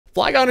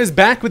Flygon is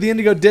back with the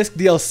Indigo Disc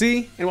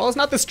DLC, and while it's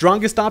not the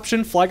strongest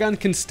option, Flygon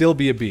can still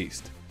be a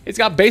beast. It's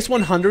got base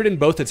 100 in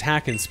both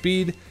attack and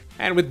speed,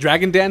 and with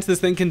Dragon Dance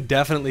this thing can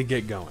definitely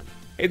get going.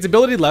 Its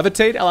ability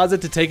Levitate allows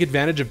it to take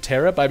advantage of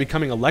Terra by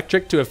becoming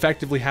electric to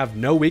effectively have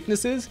no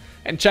weaknesses,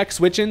 and check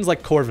switch-ins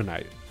like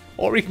Corviknight.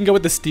 Or we can go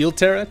with the Steel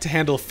Terra to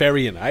handle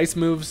Fairy and Ice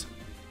moves,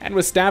 and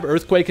with Stab,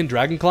 Earthquake, and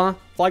Dragon Claw,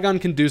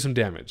 Flygon can do some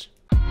damage.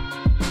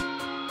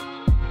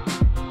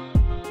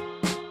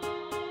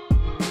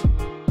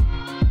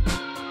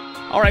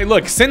 Alright,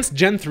 look, since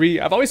Gen 3,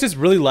 I've always just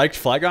really liked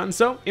Flygon,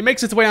 so it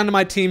makes its way onto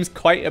my teams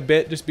quite a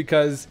bit just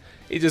because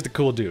he's just a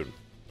cool dude.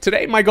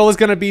 Today, my goal is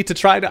going to be to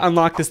try to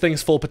unlock this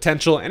thing's full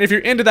potential, and if you're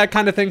into that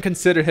kind of thing,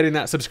 consider hitting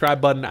that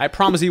subscribe button. I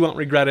promise you won't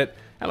regret it,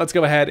 and let's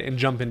go ahead and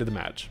jump into the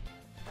match.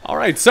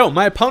 Alright, so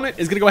my opponent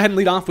is going to go ahead and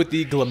lead off with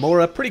the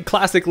Glimmora, pretty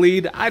classic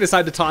lead. I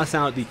decide to toss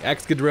out the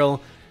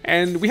Excadrill,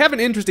 and we have an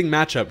interesting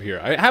matchup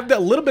here. I have a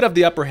little bit of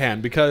the upper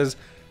hand because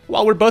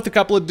while we're both a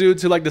couple of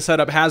dudes who like to set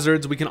up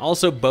hazards, we can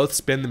also both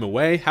spin them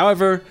away.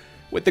 However,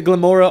 with the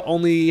Glimmora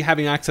only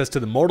having access to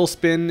the Mortal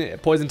Spin,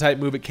 Poison type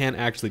move, it can't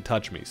actually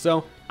touch me.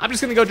 So I'm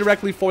just going to go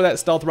directly for that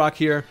Stealth Rock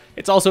here.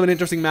 It's also an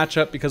interesting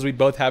matchup because we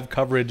both have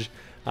coverage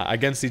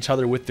against each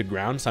other with the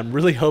ground. So I'm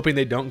really hoping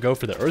they don't go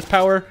for the Earth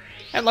Power.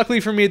 And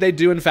luckily for me, they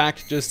do in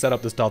fact just set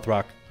up the Stealth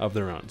Rock of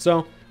their own.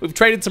 So we've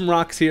traded some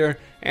rocks here,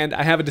 and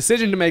I have a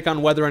decision to make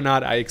on whether or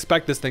not I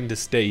expect this thing to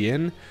stay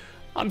in.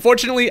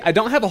 Unfortunately, I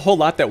don't have a whole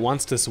lot that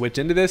wants to switch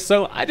into this,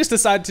 so I just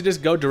decided to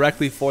just go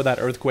directly for that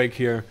Earthquake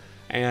here.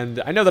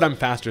 And I know that I'm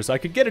faster, so I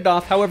could get it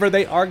off. However,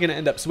 they are going to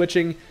end up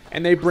switching,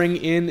 and they bring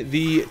in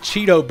the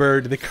Cheeto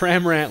Bird, the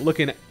Cramorant,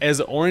 looking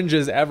as orange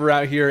as ever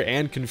out here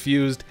and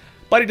confused.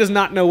 But he does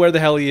not know where the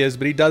hell he is,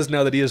 but he does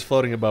know that he is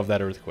floating above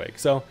that Earthquake.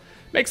 So,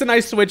 makes a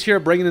nice switch here,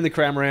 bringing in the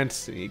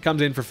Cramorant. He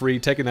comes in for free,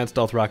 taking that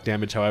Stealth Rock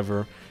damage,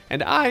 however.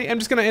 And I am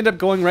just going to end up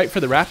going right for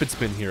the Rapid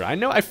Spin here.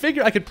 I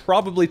figure I could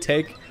probably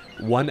take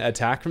one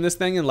attack from this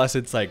thing unless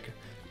it's like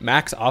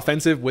max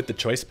offensive with the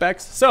choice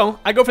specs. So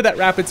I go for that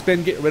Rapid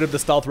Spin, get rid of the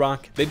Stealth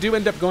Rock. They do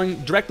end up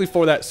going directly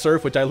for that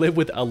Surf, which I live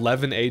with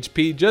 11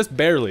 HP, just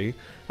barely,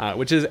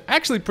 which is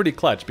actually pretty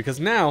clutch because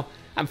now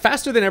I'm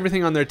faster than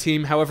everything on their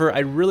team. However, I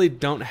really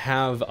don't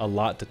have a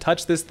lot to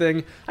touch this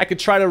thing. I could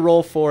try to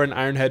roll for an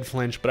Iron Head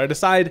flinch, but I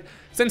decide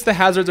since the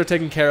hazards are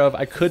taken care of,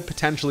 I could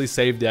potentially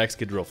save the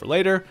Excadrill for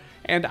later.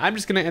 And I'm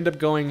just going to end up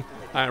going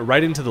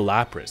right into the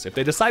Lapras. If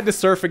they decide to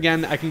Surf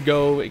again, I can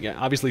go,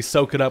 obviously,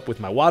 soak it up with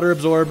my Water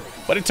Absorb.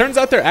 But it turns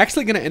out they're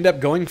actually going to end up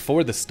going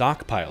for the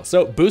Stockpile.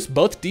 So boost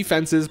both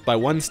defenses by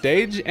one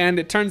stage, and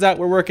it turns out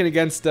we're working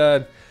against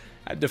a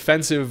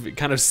defensive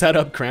kind of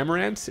setup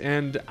Cramorant.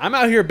 And I'm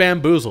out here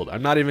bamboozled,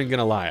 I'm not even going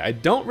to lie. I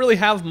don't really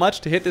have much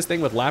to hit this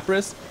thing with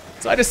Lapras.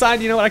 So I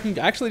decide, you know what, I can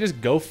actually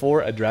just go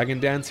for a Dragon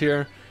Dance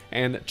here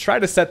and try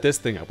to set this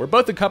thing up. We're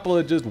both a couple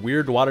of just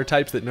weird water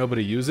types that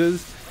nobody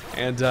uses.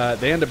 And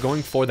they end up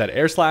going for that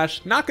Air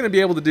Slash. Not going to be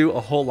able to do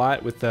a whole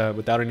lot with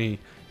without any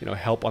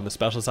help on the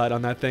special side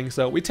on that thing.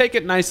 So we take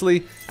it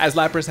nicely as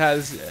Lapras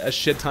has a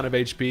shit ton of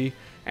HP.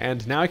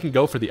 And now I can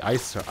go for the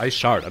Ice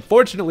Shard.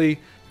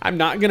 Unfortunately, I'm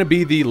not going to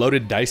be the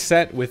loaded dice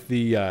set with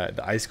the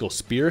Icicle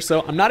Spear.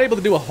 So I'm not able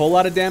to do a whole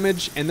lot of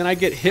damage. And then I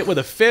get hit with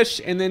a Fish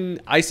and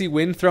then Icy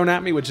Wind thrown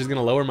at me, which is going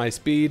to lower my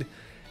speed.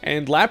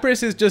 And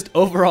Lapras is just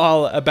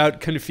overall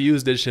about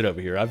confused as shit over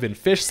here. I've been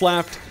Fish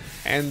slapped,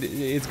 and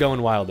it's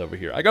going wild over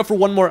here. I go for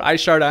one more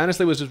Ice Shard. I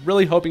honestly was just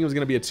really hoping it was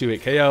going to be a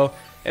 2-hit KO.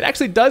 It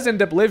actually does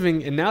end up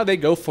living, and now they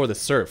go for the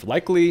Surf,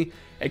 likely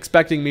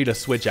expecting me to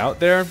switch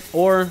out there,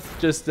 or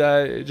just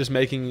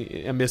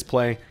making a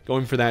misplay,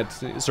 going for that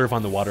Surf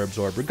on the Water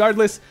Absorb.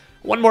 Regardless,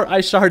 one more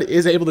Ice Shard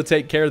is able to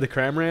take care of the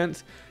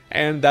Cramorant,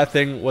 and that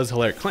thing was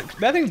hilarious.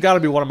 That thing's got to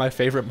be one of my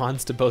favorite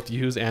mons to both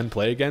use and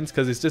play against,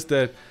 because it's just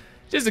a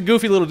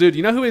goofy little dude.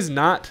 You know who is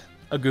not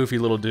a goofy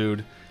little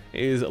dude?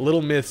 Is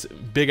Little Myth's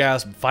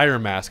big-ass Fire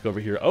Mask over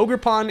here.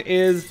 Ogerpon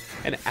is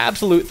an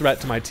absolute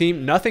threat to my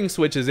team. Nothing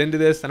switches into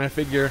this, and I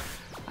figure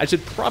I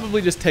should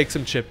probably just take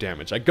some chip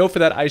damage. I go for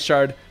that Ice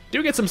Shard,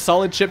 do get some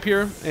solid chip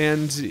here,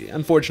 and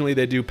unfortunately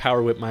they do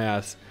Power Whip my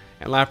ass.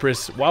 And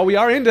Lapras, while we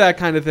are into that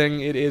kind of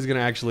thing, it is going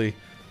to actually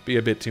be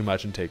a bit too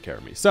much and take care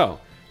of me. So,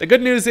 the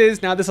good news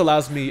is now this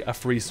allows me a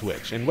free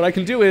switch, and what I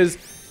can do is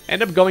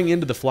end up going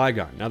into the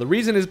Flygon. Now the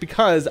reason is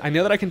because I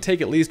know that I can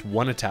take at least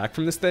one attack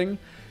from this thing,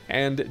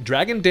 and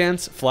Dragon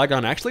Dance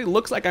Flygon actually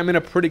looks like I'm in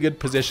a pretty good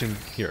position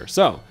here.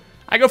 So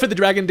I go for the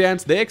Dragon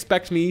Dance. They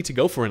expect me to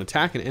go for an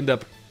attack and end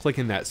up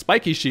clicking that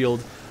Spiky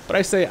Shield, but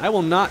I say I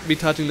will not be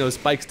touching those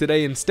spikes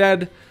today.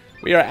 Instead,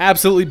 we are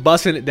absolutely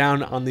busting it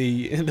down on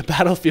in the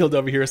battlefield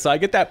over here. So I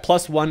get that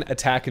 +1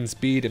 attack and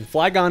speed, and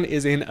Flygon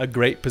is in a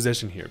great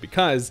position here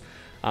because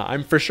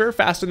I'm for sure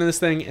faster than this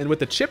thing, and with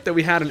the chip that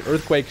we had, an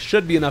Earthquake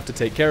should be enough to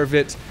take care of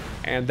it,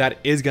 and that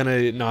is going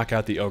to knock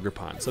out the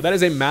Ogerpon. So that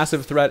is a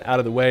massive threat out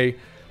of the way.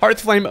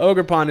 Hearthflame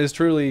Ogerpon is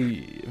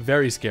truly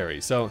very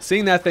scary. So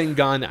seeing that thing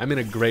gone, I'm in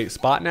a great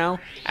spot now,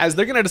 as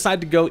they're going to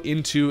decide to go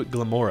into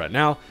Glamora.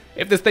 Now,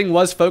 if this thing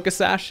was Focus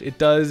Sash, it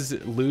does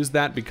lose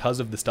that because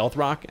of the Stealth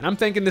Rock, and I'm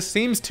thinking this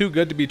seems too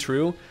good to be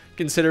true,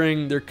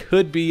 considering there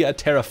could be a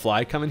Terra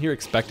Fly coming here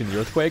expecting the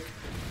Earthquake.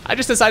 I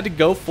just decided to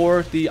go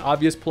for the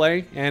obvious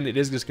play, and it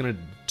is just going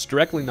to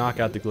directly knock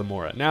out the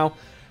Glamora. Now,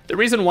 the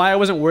reason why I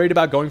wasn't worried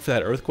about going for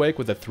that Earthquake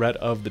with the threat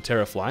of the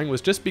Terra Flying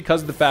was just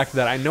because of the fact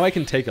that I know I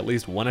can take at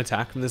least one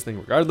attack from this thing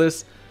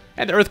regardless,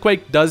 and the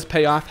Earthquake does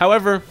pay off.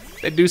 However,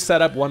 they do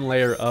set up one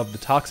layer of the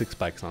Toxic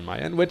Spikes on my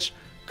end, which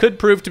could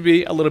prove to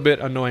be a little bit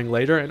annoying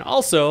later. And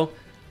also,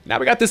 now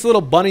we got this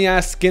little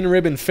bunny-ass Skin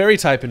Ribbon Fairy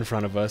type in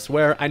front of us,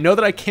 where I know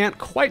that I can't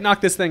quite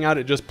knock this thing out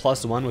at just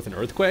 +1 with an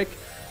Earthquake,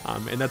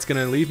 and that's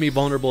going to leave me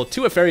vulnerable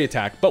to a Fairy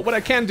attack. But what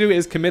I can do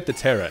is commit the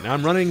Terra. Now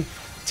I'm running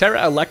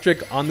Terra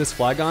Electric on this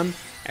Flygon,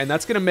 and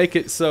that's going to make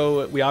it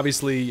so we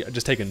obviously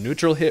just take a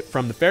neutral hit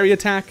from the Fairy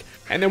attack,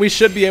 and then we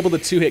should be able to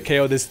 2-hit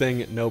KO this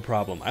thing no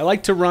problem. I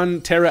like to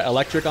run Terra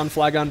Electric on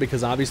Flygon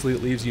because obviously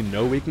it leaves you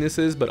no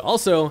weaknesses, but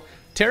also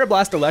Terra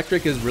Blast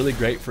Electric is really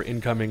great for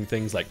incoming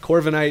things like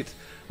Corviknight,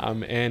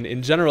 and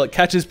in general it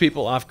catches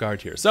people off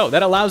guard here. So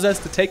that allows us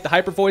to take the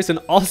Hyper Voice, and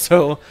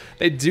also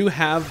they do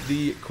have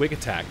the Quick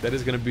Attack. That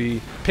is going to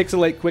be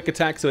Pixelate Quick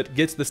Attack, so it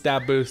gets the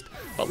stab boost,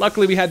 but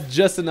luckily we had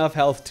just enough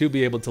health to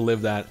be able to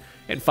live that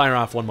and fire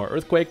off one more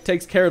Earthquake.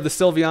 Takes care of the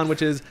Sylveon,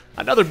 which is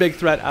another big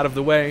threat out of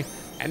the way,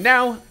 and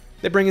now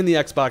they bring in the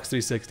Xbox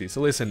 360. So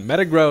listen,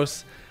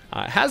 Metagross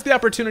has the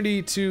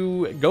opportunity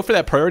to go for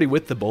that priority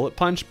with the Bullet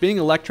Punch. Being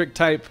Electric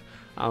type,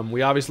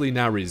 we obviously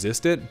now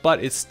resist it,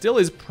 but it still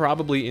is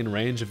probably in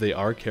range if they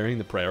are carrying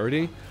the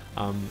priority.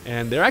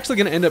 And they're actually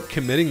going to end up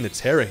committing the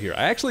Terra here.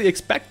 I actually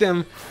expect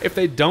them, if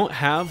they don't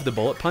have the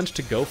Bullet Punch,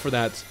 to go for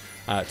that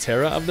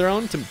Terra of their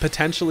own, to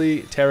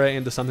potentially Terra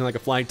into something like a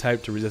Flying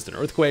type to resist an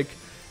Earthquake.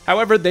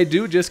 However, they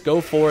do just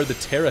go for the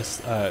Terra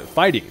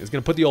Fighting. It's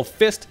going to put the old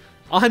fist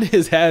on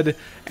his head,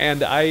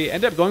 and I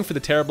end up going for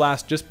the Terra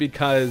Blast just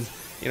because,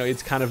 you know,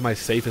 it's kind of my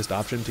safest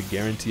option to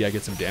guarantee I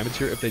get some damage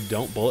here if they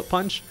don't Bullet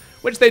Punch,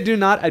 which they do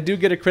not. I do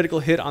get a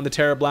critical hit on the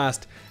Terra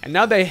Blast, and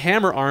now they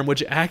Hammer Arm,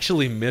 which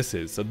actually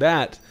misses. So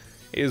that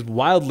is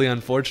wildly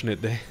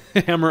unfortunate. The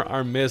Hammer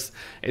Arm miss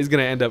is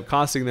going to end up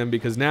costing them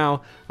because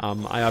now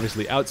I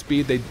obviously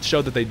outspeed. They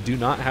show that they do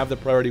not have the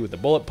priority with the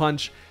Bullet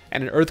Punch,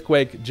 and an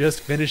Earthquake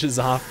just finishes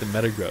off the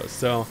Metagross.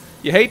 So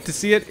you hate to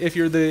see it if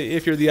you're the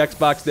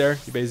Xbox there.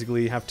 You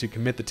basically have to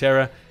commit the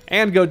Terra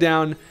and go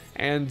down,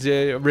 and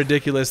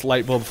ridiculous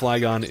Lightbulb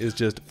Flygon is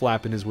just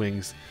flapping his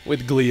wings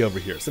with glee over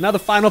here. So now the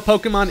final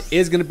Pokemon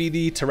is going to be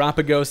the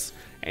Terapagos,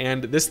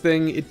 and this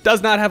thing, it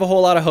does not have a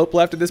whole lot of hope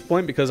left at this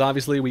point because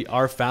obviously we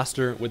are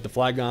faster with the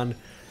Flygon,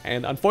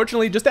 and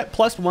unfortunately just at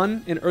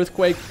 +1 in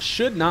Earthquake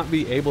should not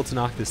be able to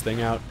knock this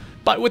thing out.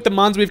 But with the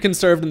Mons we've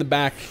conserved in the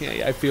back,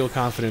 I feel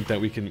confident that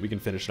we can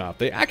finish it off.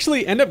 They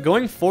actually end up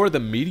going for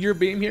the Meteor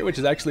Beam here, which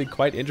is actually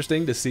quite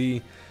interesting to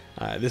see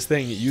this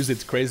thing use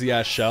its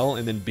crazy-ass shell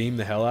and then beam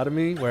the hell out of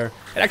me, where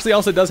it actually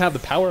also does have the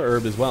Power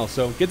Herb as well.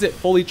 So gets it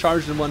fully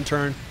charged in one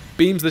turn,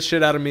 beams the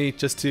shit out of me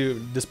just to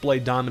display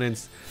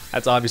dominance.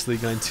 That's obviously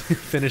going to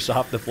finish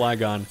off the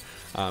Flygon.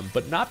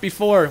 But not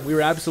before we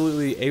were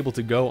absolutely able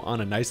to go on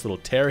a nice little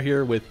tear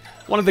here with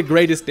one of the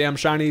greatest damn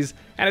shinies.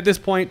 And at this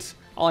point,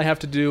 all I have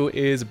to do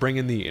is bring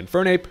in the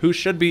Infernape, who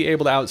should be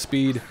able to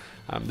outspeed.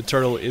 The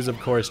turtle is, of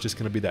course, just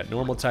going to be that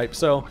normal type.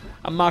 So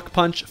a Mach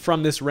Punch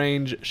from this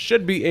range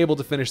should be able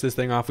to finish this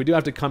thing off. We do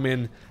have to come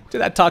in to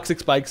that Toxic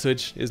Spikes,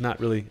 which is not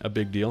really a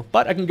big deal.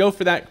 But I can go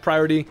for that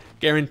priority,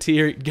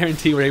 guarantee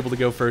we're able to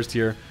go first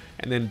here,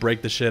 and then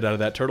break the shit out of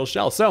that turtle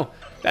shell. So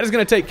that is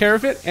going to take care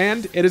of it,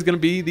 and it is going to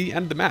be the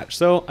end of the match.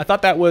 So I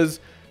thought that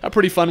was a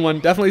pretty fun one.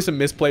 Definitely some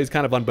misplays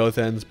kind of on both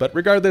ends. But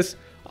regardless,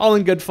 all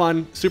in good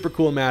fun, super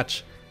cool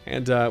match,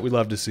 and we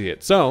love to see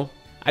it. So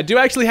I do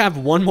actually have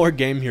one more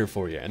game here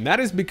for you, and that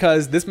is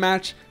because this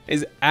match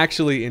is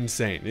actually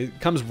insane. It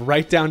comes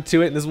right down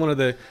to it, and this is one of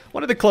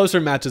the closer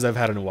matches I've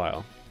had in a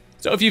while.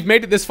 So if you've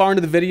made it this far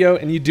into the video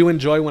and you do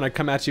enjoy when I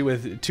come at you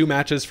with 2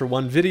 matches for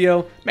one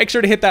video, make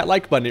sure to hit that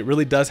like button. It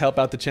really does help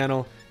out the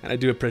channel, and I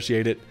do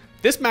appreciate it.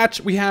 This match,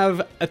 we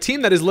have a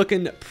team that is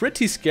looking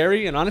pretty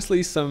scary and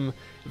honestly some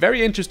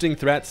very interesting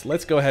threats.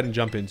 Let's go ahead and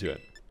jump into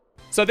it.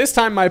 So this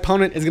time my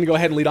opponent is going to go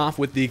ahead and lead off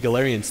with the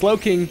Galarian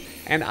Slowking,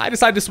 and I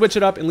decided to switch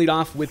it up and lead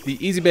off with the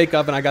Easy Bake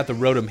Oven. I got the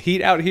Rotom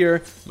Heat out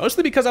here,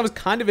 mostly because I was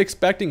kind of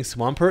expecting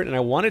Swampert and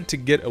I wanted to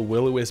get a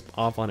Will-O-Wisp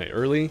off on it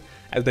early,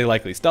 as they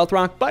likely Stealth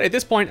Rock, but at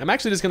this point I'm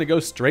actually just going to go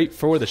straight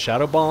for the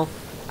Shadow Ball.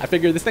 I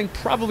figure this thing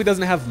probably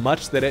doesn't have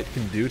much that it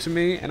can do to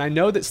me, and I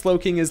know that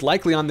Slowking is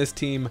likely on this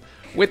team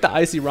with the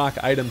Icy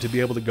Rock item to be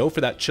able to go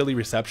for that Chilly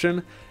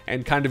Reception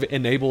and kind of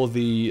enable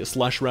the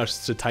Slush Rush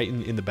to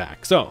Titan in the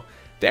back. So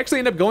they actually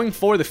end up going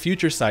for the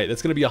Future Sight.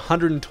 That's going to be a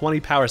 120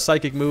 power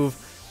Psychic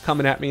move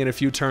coming at me in a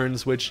few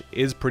turns, which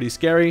is pretty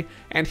scary.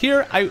 And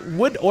here, I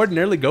would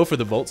ordinarily go for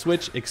the Volt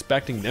Switch,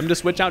 expecting them to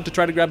switch out to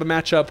try to grab a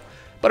matchup.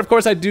 But of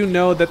course, I do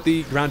know that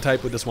the Ground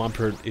type with the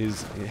Swampert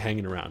is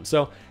hanging around.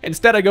 So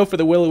instead, I go for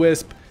the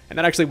Will-O-Wisp, and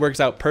that actually works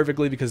out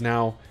perfectly because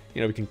now, you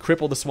know, we can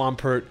cripple the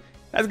Swampert.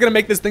 That's going to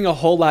make this thing a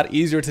whole lot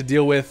easier to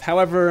deal with.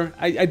 However,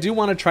 I do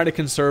want to try to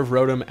conserve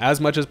Rotom as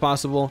much as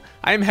possible.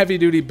 I am heavy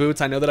duty boots.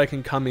 I know that I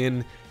can come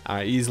in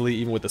easily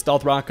even with the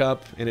Stealth Rock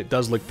up, and it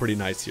does look pretty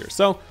nice here.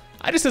 So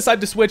I just decided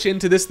to switch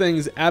into this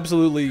thing's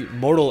absolutely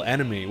mortal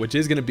enemy, which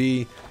is going to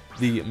be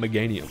the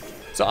Meganium.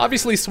 So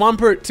obviously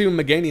Swampert to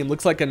Meganium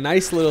looks like a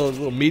nice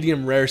little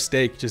medium rare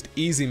steak, just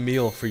easy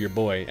meal for your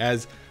boy,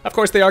 as of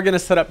course they are going to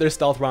set up their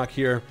Stealth Rock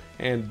here,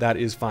 and that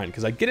is fine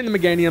because I get into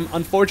Meganium.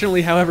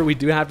 Unfortunately, however, we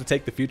do have to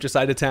take the future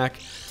side attack.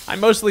 I'm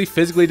mostly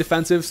physically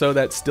defensive, so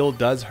that still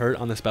does hurt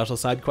on the special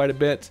side quite a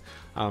bit,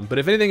 but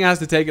if anything has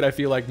to take it, I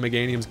feel like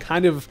Meganium's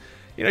kind of,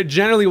 you know,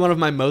 generally one of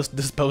my most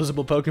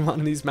disposable Pokemon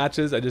in these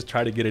matches. I just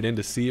try to get it in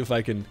to see if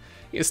I can,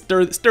 you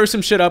know, stir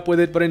some shit up with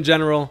it, but in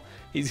general,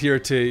 he's here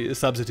to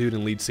substitute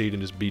and lead seed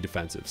and just be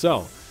defensive.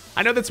 So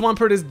I know that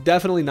Swampert is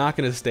definitely not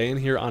going to stay in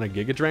here on a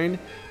Giga Drain,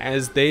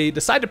 as they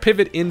decide to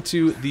pivot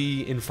into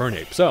the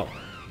Infernape. So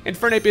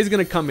Infernape is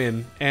going to come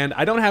in, and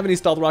I don't have any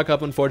Stealth Rock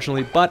up,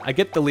 unfortunately, but I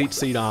get the Leech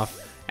Seed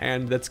off,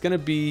 and that's going to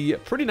be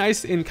pretty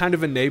nice in kind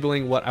of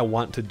enabling what I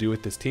want to do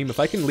with this team. If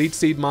I can Leech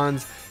Seed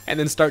Mons and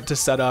then start to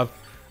set up,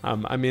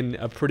 I'm in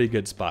a pretty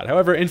good spot.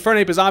 However,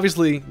 Infernape is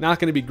obviously not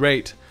going to be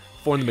great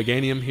for the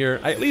Meganium here.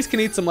 I at least can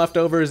eat some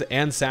leftovers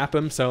and sap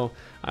him, so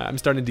I'm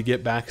starting to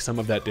get back some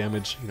of that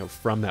damage, you know,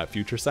 from that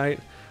future sight.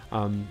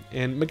 And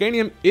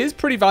Meganium is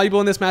pretty valuable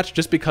in this match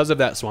just because of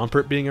that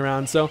Swampert being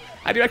around, so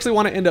I do actually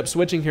want to end up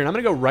switching here, and I'm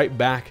going to go right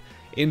back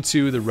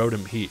into the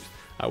Rotom Heat.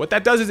 What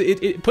that does is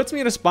it puts me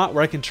in a spot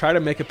where I can try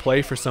to make a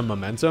play for some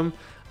momentum,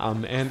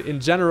 and in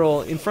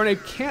general,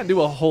 Infernape can't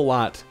do a whole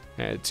lot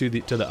to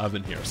the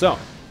oven here. So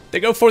they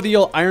go for the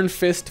old Iron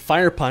Fist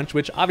Fire Punch,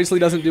 which obviously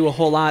doesn't do a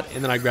whole lot,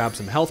 and then I grab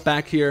some health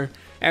back here.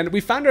 And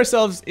we found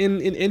ourselves in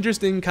an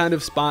interesting kind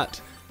of spot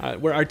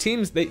where our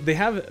teams, they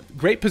have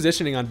great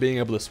positioning on being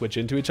able to switch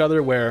into each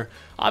other, where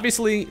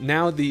obviously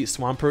now the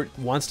Swampert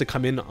wants to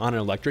come in on an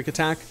electric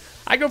attack.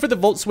 I go for the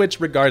Volt Switch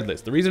regardless.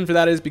 The reason for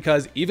that is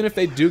because even if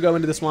they do go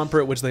into the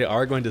Swampert, which they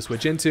are going to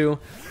switch into,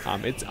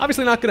 it's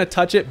obviously not going to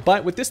touch it,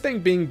 but with this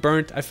thing being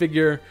burnt, I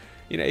figure,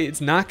 you know,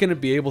 it's not going to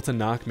be able to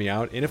knock me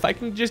out. And if I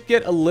can just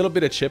get a little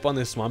bit of chip on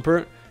this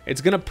Swampert,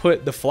 it's going to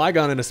put the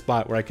Flygon in a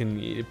spot where I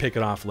can pick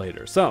it off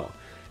later. So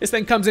this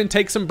thing comes in,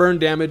 takes some burn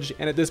damage,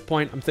 and at this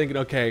point I'm thinking,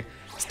 okay,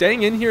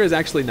 staying in here is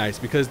actually nice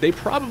because they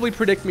probably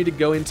predict me to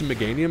go into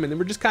Meganium, and then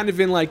we're just kind of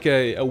in like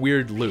a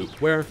weird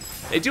loop where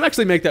they do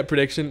actually make that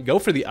prediction, go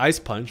for the Ice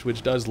Punch,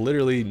 which does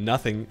literally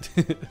nothing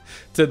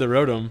to the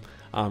Rotom.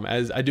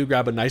 As I do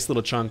grab a nice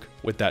little chunk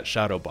with that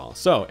Shadow Ball.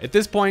 So at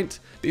this point,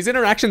 these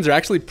interactions are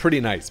actually pretty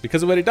nice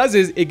because what it does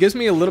is it gives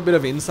me a little bit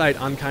of insight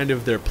on kind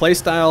of their play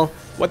style,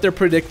 what they're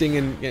predicting,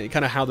 and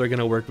kind of how they're going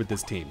to work with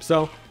this team.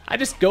 So I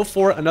just go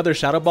for another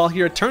Shadow Ball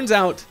here. It turns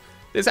out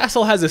this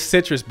asshole has a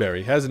Citrus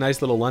Berry, has a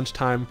nice little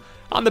lunchtime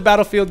on the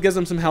battlefield, gives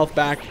them some health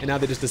back, and now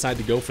they just decide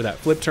to go for that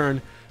flip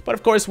turn. But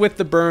of course, with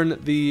the burn,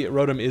 the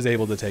Rotom is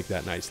able to take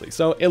that nicely.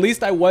 So at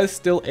least I was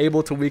still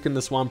able to weaken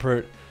the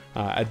Swampert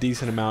a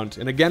decent amount,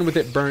 and again with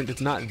it burnt, it's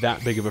not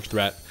that big of a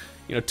threat,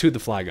 you know, to the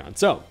Flygon.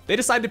 So they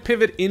decide to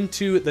pivot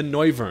into the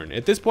Noivern.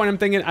 At this point I'm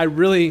thinking I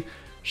really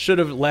should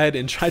have led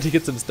and tried to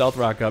get some Stealth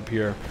Rock up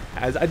here,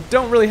 as I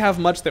don't really have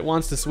much that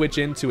wants to switch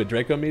into a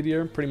Draco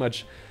Meteor. Pretty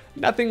much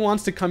nothing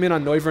wants to come in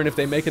on Noivern. If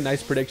they make a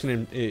nice prediction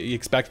and you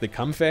expect the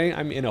Comfey,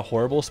 I'm in a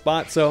horrible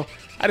spot, so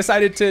I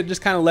decided to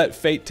just kind of let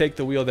fate take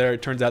the wheel there.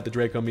 It turns out the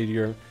Draco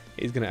Meteor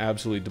is going to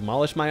absolutely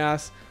demolish my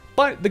ass.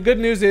 But the good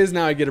news is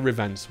now I get a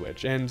revenge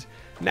switch, and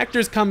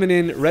Nectar's coming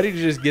in ready to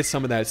just get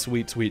some of that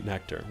sweet, sweet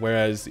Nectar,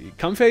 whereas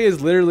Comfey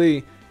is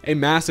literally a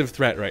massive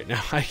threat right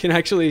now. I can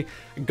actually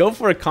go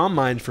for a Calm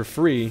Mind for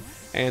free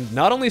and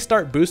not only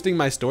start boosting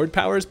my stored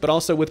powers, but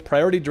also with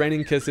priority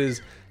draining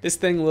kisses, this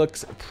thing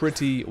looks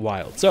pretty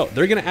wild. So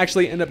they're going to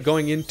actually end up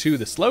going into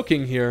the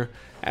Slowking here,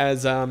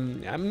 as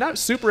I'm not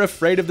super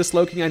afraid of the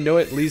Slowking. I know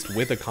at least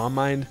with a Calm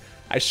Mind,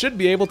 I should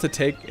be able to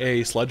take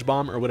a Sludge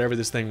Bomb or whatever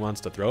this thing wants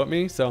to throw at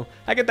me. So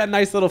I get that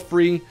nice little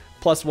free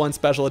 +1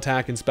 special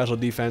attack and special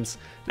defense.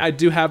 Now, I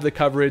do have the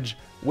coverage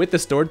with the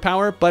stored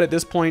power, but at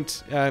this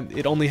point,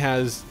 it only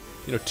has,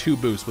 you know, 2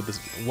 boosts, with this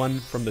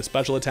one from the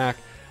special attack,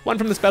 one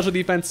from the special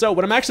defense. So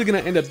what I'm actually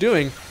going to end up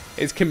doing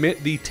is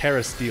commit the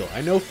Terra Steel.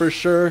 I know for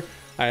sure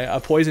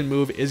a poison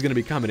move is going to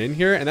be coming in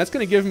here, and that's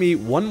going to give me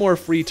one more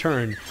free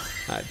turn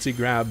to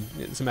grab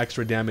some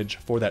extra damage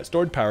for that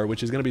stored power,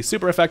 which is going to be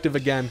super effective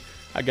again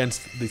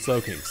against the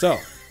Slowking. So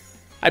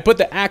I put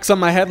the axe on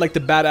my head like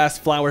the badass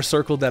flower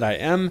circle that I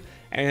am,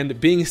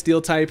 and being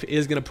steel type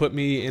is going to put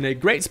me in a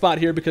great spot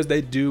here because they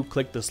do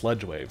click the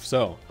Sludge Wave.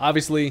 So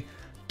obviously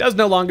does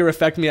no longer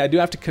affect me. I do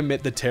have to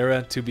commit the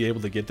Terra to be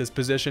able to get this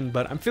position,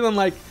 but I'm feeling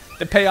like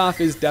the payoff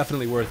is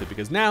definitely worth it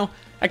because now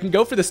I can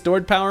go for the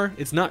stored power.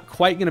 It's not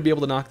quite going to be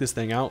able to knock this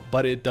thing out,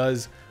 but it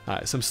does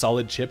some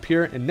solid chip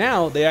here. And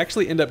now they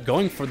actually end up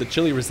going for the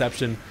Chilly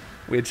Reception,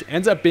 which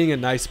ends up being a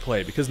nice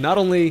play because not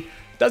only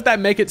does that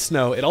make it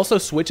snow, it also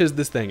switches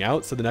this thing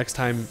out. So the next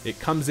time it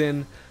comes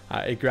in,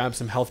 It grabs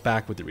some health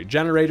back with the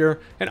regenerator,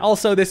 and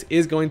also this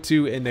is going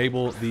to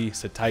enable the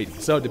Titan.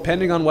 So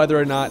depending on whether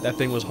or not that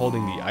thing was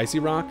holding the Icy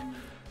Rock,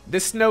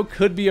 this snow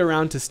could be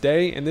around to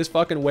stay, and this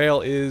fucking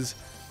whale is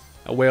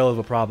a whale of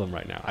a problem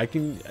right now. I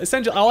can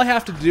essentially, all I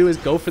have to do is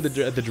go for the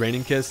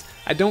Draining Kiss.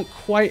 I don't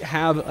quite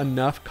have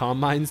enough Calm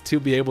Minds to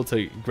be able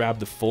to grab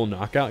the full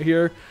knockout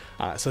here.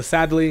 So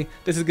sadly,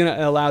 this is going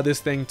to allow this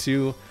thing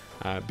to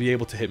be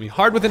able to hit me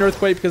hard with an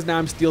Earthquake because now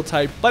I'm Steel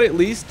type, but at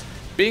least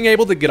being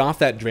able to get off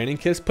that Draining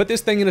Kiss put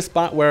this thing in a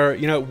spot where,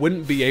 you know, it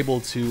wouldn't be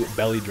able to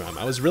Belly Drum.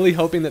 I was really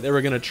hoping that they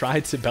were going to try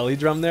to Belly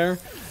Drum there,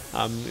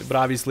 but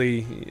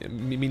obviously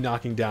me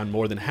knocking down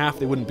more than half,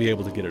 they wouldn't be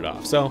able to get it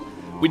off. So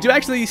we do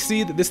actually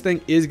see that this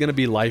thing is going to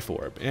be Life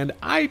Orb, and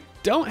I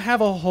don't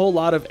have a whole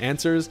lot of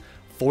answers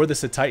for the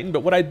Titan, but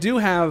what I do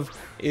have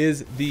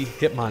is the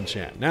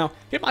Hitmonchan. Now,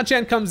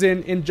 Hitmonchan comes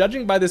in, and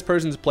judging by this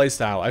person's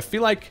playstyle, I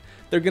feel like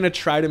they're going to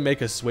try to make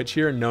a switch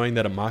here knowing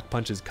that a Mach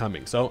Punch is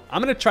coming. So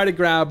I'm going to try to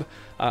grab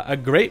a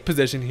great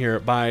position here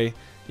by,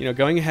 you know,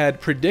 going ahead,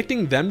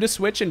 predicting them to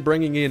switch and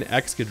bringing in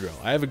Excadrill.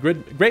 I have a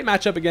great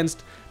matchup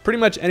against pretty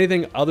much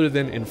anything other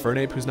than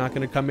Infernape, who's not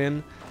going to come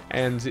in,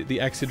 and the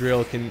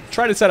Excadrill can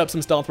try to set up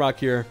some Stealth Rock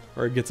here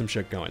or get some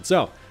shit going.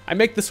 So I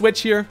make the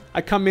switch here,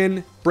 I come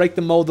in, break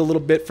the mold a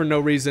little bit for no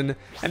reason,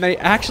 and they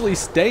actually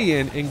stay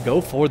in and go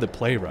for the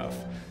Play Rough.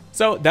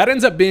 So that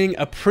ends up being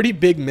a pretty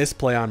big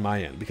misplay on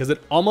my end because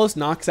it almost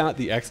knocks out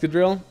the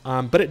Excadrill,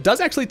 but it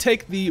does actually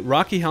take the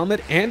Rocky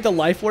Helmet, and the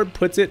Life Orb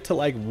puts it to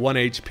like 1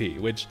 HP,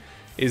 which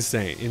is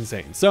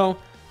insane. So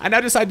I now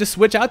decide to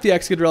switch out the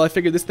Excadrill. I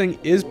figure this thing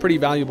is pretty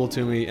valuable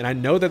to me, and I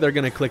know that they're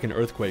going to click an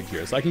Earthquake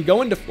here. So I can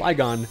go into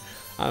Flygon.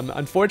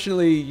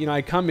 Unfortunately, you know,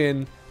 I come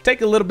in,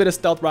 take a little bit of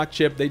Stealth Rock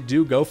chip. They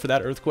do go for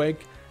that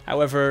Earthquake.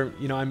 However,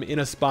 you know, I'm in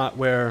a spot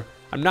where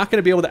I'm not going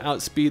to be able to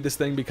outspeed this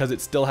thing because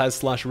it still has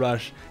Slush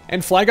Rush.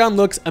 And Flygon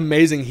looks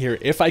amazing here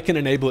if I can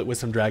enable it with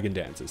some Dragon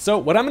Dances. So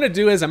what I'm going to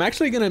do is I'm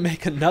actually going to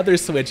make another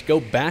switch, go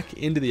back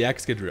into the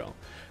Excadrill.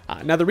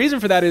 Now the reason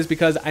for that is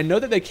because I know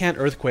that they can't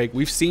Earthquake.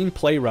 We've seen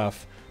Play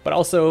Rough, but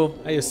also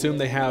I assume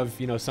they have,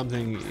 you know,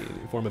 something in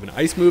the form of an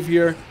Ice move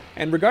here.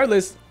 And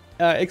regardless,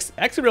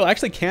 Excadrill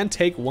actually can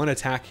take one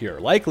attack here,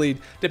 likely,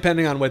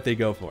 depending on what they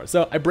go for.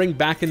 So I bring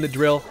back in the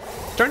Drill.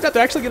 Turns out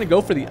they're actually going to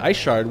go for the Ice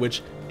Shard,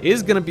 which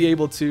is going to be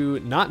able to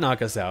not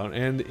knock us out,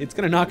 and it's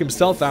going to knock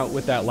himself out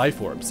with that Life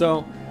Orb.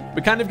 So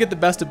we kind of get the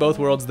best of both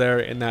worlds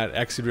there in that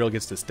Excadrill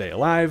gets to stay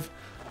alive,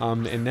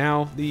 and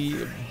now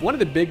one of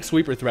the big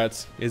sweeper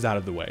threats is out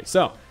of the way.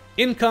 So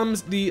in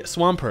comes the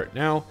Swampert.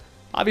 Now,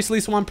 obviously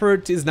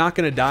Swampert is not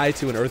going to die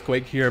to an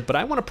Earthquake here, but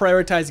I want to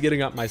prioritize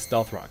getting up my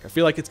Stealth Rock. I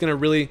feel like it's going to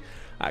really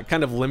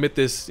kind of limit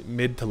this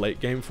mid to late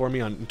game for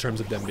me in terms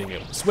of them being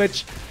able to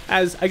switch,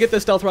 as I get the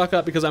Stealth Rock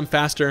up because I'm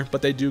faster,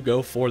 but they do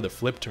go for the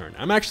Flip Turn.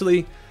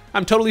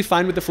 I'm totally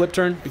fine with the Flip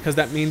Turn because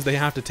that means they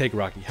have to take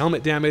Rocky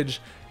Helmet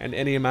damage, and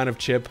any amount of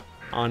chip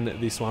on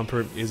the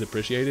Swampert is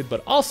appreciated.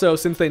 But also,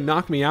 since they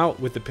knock me out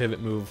with the pivot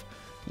move,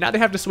 now they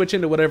have to switch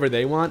into whatever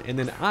they want, and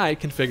then I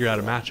can figure out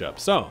a matchup.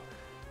 So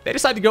they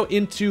decide to go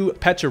into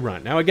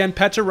Pecharunt. Now again,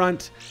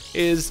 Pecharunt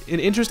is an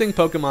interesting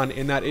Pokemon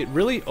in that it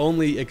really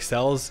only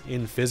excels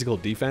in physical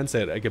defense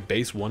at like a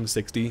base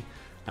 160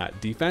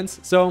 defense.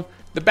 So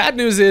the bad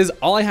news is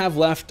all I have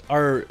left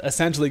are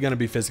essentially going to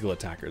be physical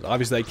attackers.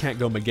 Obviously I can't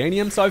go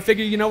Meganium, so I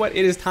figure, you know what,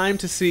 it is time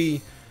to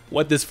see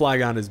what this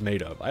Flygon is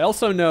made of. I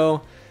also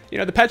know, you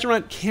know, the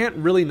Pecharunt can't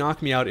really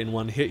knock me out in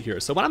one hit here.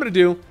 So what I'm going to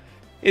do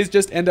is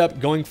just end up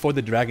going for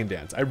the Dragon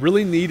Dance. I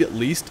really need at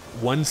least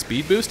one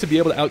speed boost to be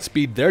able to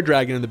outspeed their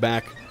dragon in the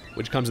back,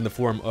 which comes in the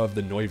form of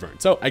the Noivern.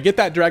 So I get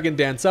that Dragon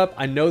Dance up.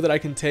 I know that I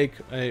can take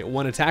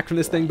one attack from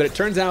this thing, but it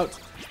turns out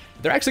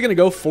they're actually going to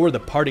go for the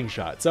Parting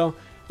Shot. So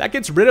that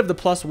gets rid of the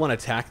 +1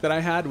 attack that I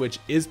had, which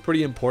is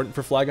pretty important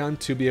for Flygon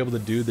to be able to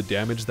do the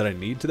damage that I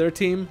need to their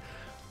team.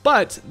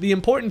 But the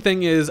important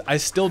thing is I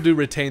still do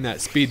retain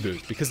that speed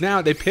boost because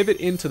now they pivot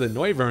into the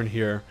Noivern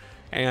here.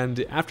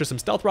 And after some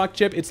Stealth Rock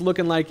chip, it's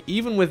looking like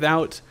even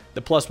without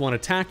the +1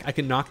 attack, I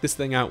can knock this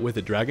thing out with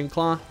a Dragon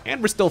Claw,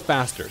 and we're still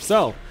faster.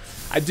 So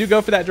I do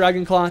go for that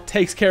Dragon Claw,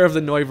 takes care of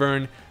the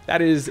Noivern.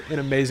 That is an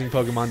amazing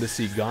Pokemon to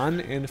see gone.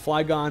 And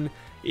Flygon,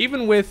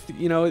 even with,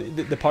 you know,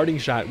 the Parting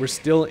Shot, we're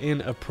still in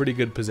a pretty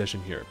good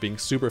position here, being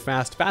super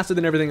fast, faster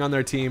than everything on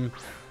their team,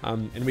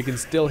 and we can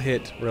still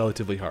hit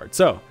relatively hard.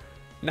 So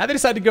now they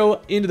decide to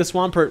go into the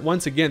Swampert.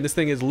 Once again, this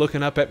thing is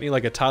looking up at me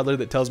like a toddler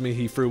that tells me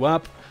he threw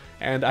up,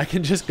 and I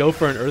can just go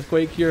for an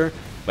Earthquake here.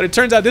 But it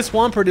turns out this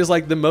Swampert is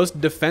like the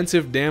most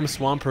defensive damn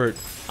Swampert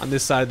on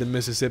this side of the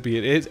Mississippi.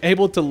 It is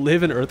able to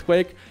live an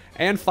Earthquake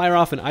and fire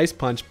off an Ice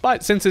Punch,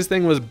 but since this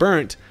thing was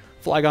burnt,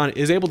 Flygon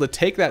is able to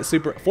take that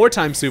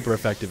 4x super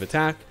effective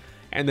attack,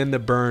 and then the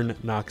burn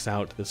knocks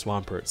out the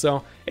Swampert.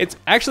 So it's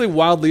actually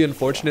wildly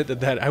unfortunate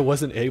that I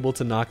wasn't able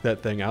to knock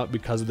that thing out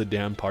because of the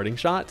damn Parting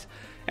Shot.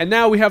 And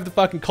now we have the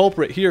fucking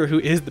culprit here, who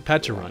is the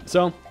Pecharunt.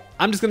 So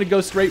I'm just going to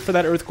go straight for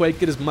that Earthquake,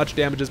 get as much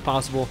damage as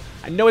possible.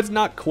 I know it's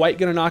not quite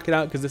going to knock it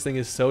out because this thing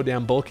is so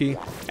damn bulky,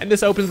 and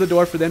this opens the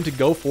door for them to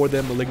go for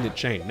the Malignant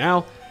Chain.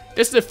 Now,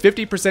 this is a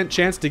 50%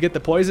 chance to get the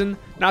poison,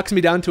 knocks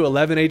me down to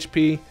 11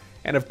 HP,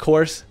 and of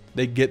course,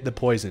 they get the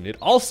poison. It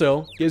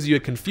also gives you a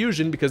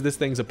confusion because this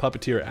thing's a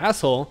puppeteer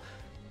asshole,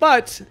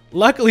 but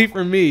luckily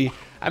for me,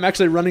 I'm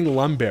actually running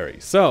Lumberry,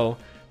 so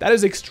that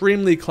is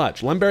extremely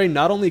clutch. Lumberry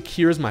not only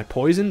cures my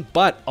poison,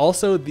 but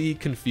also the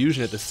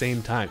confusion at the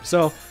same time.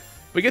 So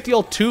we get the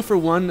old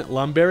 2-for-1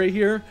 Lumberry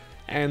here,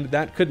 and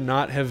that could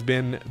not have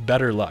been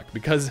better luck,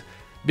 because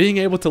being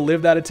able to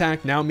live that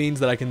attack now means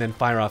that I can then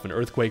fire off an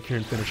Earthquake here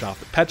and finish off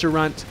the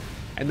Pecharunt,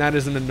 and that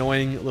is an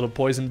annoying little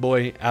poison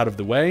boy out of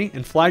the way.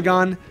 And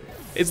Flygon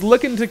is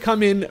looking to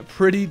come in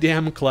pretty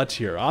damn clutch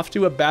here. Off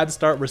to a bad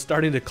start, we're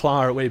starting to claw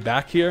our way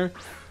back here.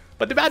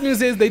 But the bad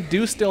news is they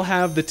do still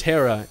have the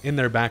Terra in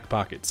their back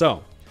pocket.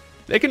 So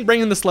they can bring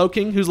in the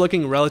Slowking, who's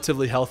looking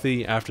relatively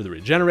healthy after the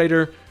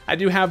Regenerator. I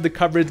do have the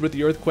coverage with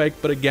the Earthquake,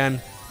 but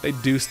again, they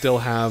do still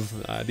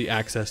have the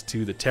access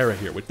to the Terra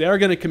here, which they are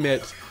going to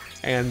commit,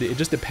 and it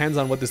just depends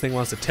on what this thing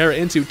wants to Terra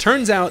into.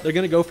 Turns out they're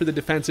going to go for the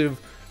defensive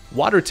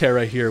Water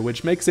Terra here,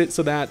 which makes it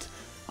so that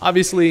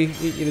obviously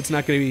it's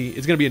going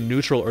to be a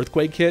neutral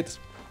Earthquake hit.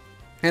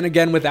 And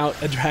again,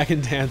 without a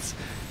Dragon Dance,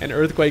 an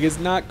Earthquake is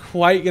not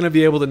quite going to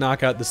be able to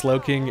knock out the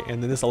Slowking,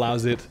 and then this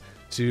allows it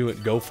to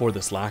go for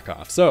the Slack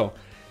Off. So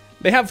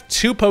they have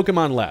 2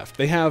 Pokemon left.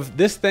 They have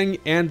this thing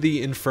and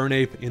the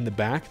Infernape in the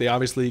back. They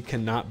obviously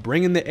cannot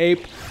bring in the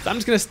Ape, so I'm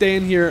just going to stay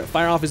in here,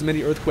 fire off as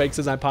many Earthquakes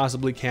as I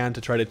possibly can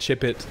to try to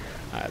chip it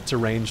to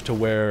range to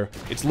where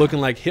it's looking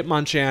like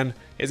Hitmonchan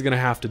is going to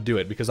have to do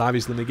it, because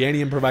obviously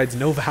Meganium provides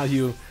no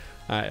value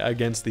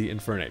against the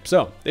Infernape.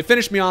 So they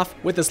finished me off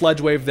with the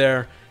Sludge Wave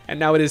there, and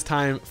now it is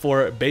time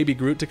for Baby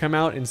Groot to come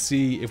out and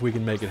see if we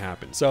can make it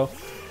happen. So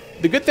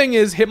the good thing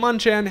is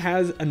Hitmonchan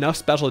has enough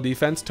special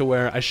defense to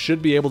where I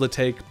should be able to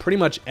take pretty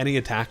much any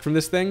attack from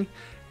this thing,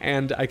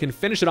 and I can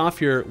finish it off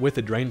here with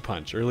a Drain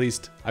Punch, or at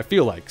least I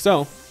feel like.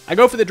 So I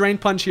go for the Drain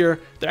Punch here.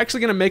 They're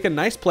actually going to make a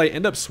nice play,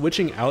 end up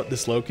switching out the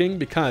Slowking,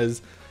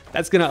 because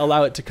that's going to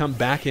allow it to come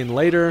back in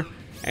later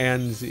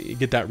and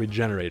get that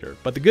Regenerator.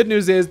 But the good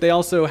news is they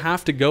also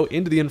have to go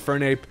into the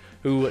Infernape,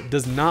 who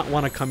does not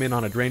want to come in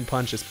on a Drain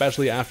Punch,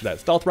 especially after that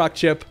Stealth Rock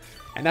chip,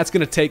 and that's going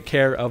to take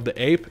care of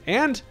the Ape,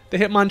 and the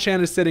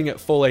Hitmonchan is sitting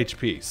at full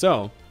HP.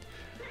 So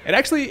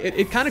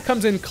it kind of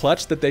comes in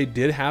clutch that they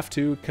did have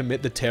to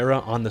commit the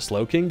Terra on the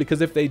Slowking,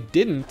 because if they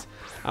didn't,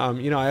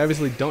 you know, I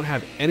obviously don't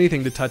have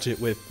anything to touch it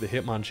with the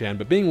Hitmonchan,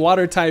 but being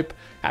Water type,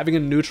 having a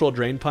neutral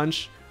Drain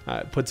Punch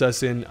puts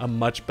us in a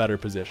much better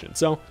position.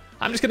 So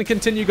I'm just going to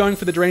continue going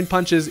for the Drain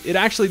Punches. It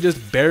actually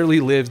just barely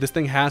lives. This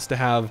thing has to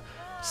have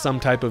some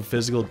type of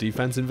physical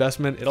defense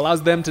investment. It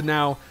allows them to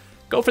now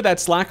go for that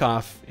Slack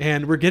Off,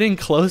 and we're getting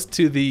close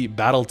to the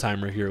battle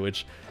timer here,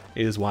 which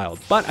is wild.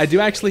 But I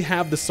do actually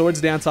have the Swords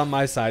Dance on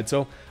my side,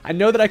 so I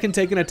know that I can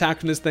take an attack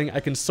from this thing.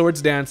 I can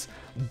Swords Dance,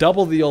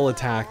 double the old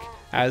attack,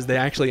 as they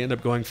actually end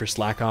up going for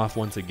Slack Off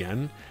once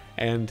again.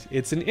 And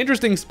it's an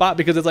interesting spot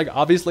because it's like,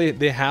 obviously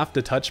they have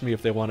to touch me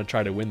if they want to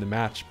try to win the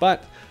match,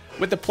 but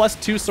with the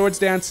 +2 Swords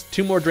Dance,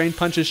 2 more Drain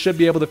Punches should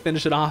be able to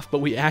finish it off, but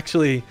we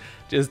actually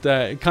just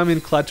come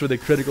in clutch with a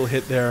critical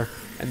hit there,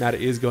 and that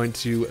is going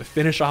to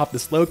finish off the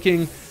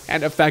Slowking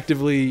and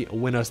effectively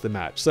win us the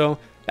match. So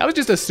that was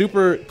just a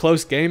super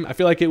close game. I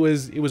feel like it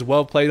was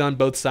well played on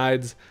both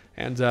sides,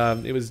 and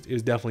it was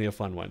definitely a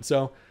fun one.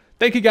 So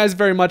thank you guys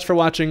very much for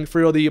watching.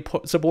 For all the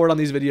support on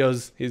these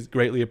videos is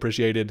greatly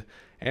appreciated,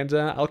 and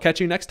I'll catch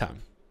you next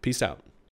time. Peace out.